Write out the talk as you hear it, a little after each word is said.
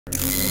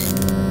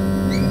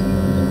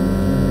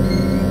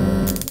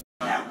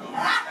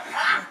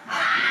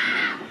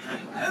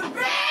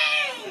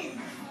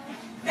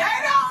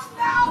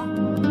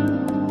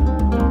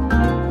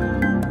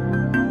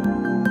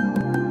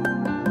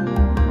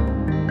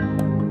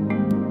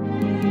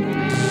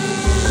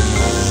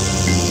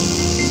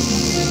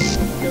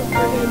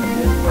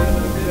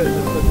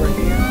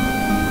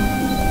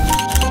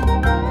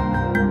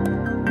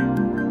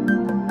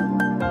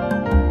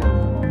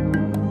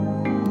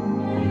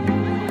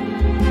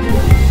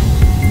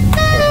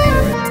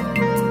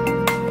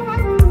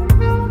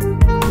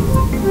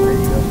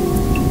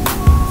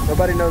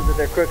Nobody knows that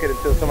they're crooked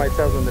until somebody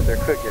tells them that they're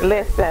crooked.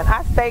 Listen,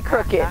 I stay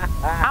crooked.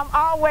 I'm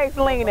always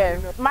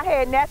leaning. My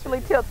head naturally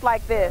tilts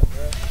like this.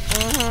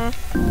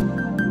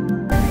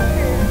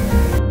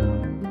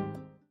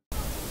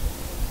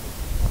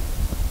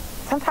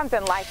 Sometimes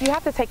in life, you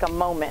have to take a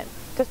moment,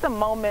 just a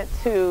moment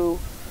to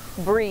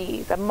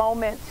breathe, a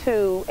moment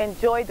to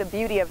enjoy the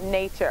beauty of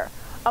nature,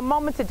 a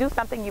moment to do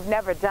something you've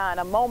never done,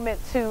 a moment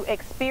to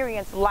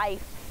experience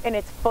life in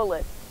its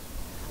fullest.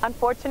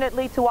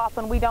 Unfortunately, too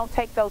often we don't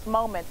take those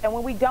moments, and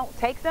when we don't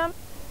take them,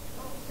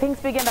 things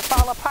begin to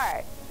fall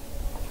apart.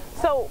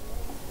 So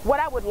what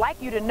I would like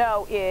you to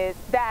know is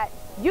that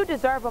you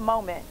deserve a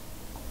moment.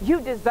 You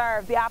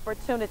deserve the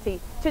opportunity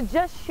to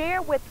just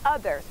share with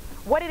others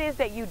what it is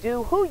that you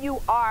do, who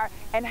you are,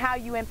 and how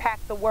you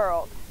impact the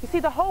world. You see,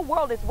 the whole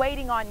world is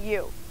waiting on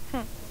you.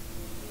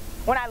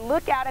 When I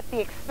look out at the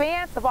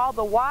expanse of all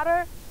the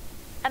water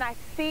and I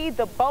see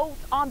the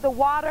boats on the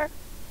water,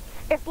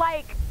 it's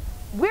like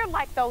we're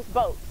like those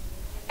boats,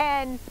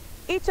 and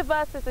each of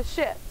us is a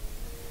ship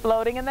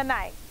floating in the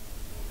night.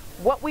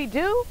 What we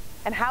do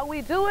and how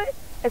we do it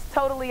is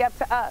totally up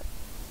to us.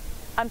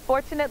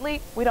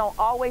 Unfortunately, we don't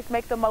always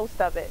make the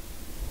most of it,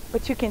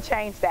 but you can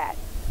change that,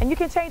 and you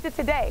can change it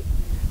today.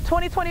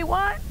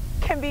 2021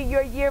 can be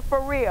your year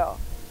for real.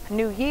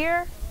 New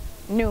year,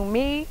 new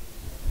me,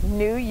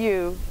 new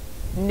you,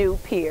 new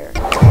peer.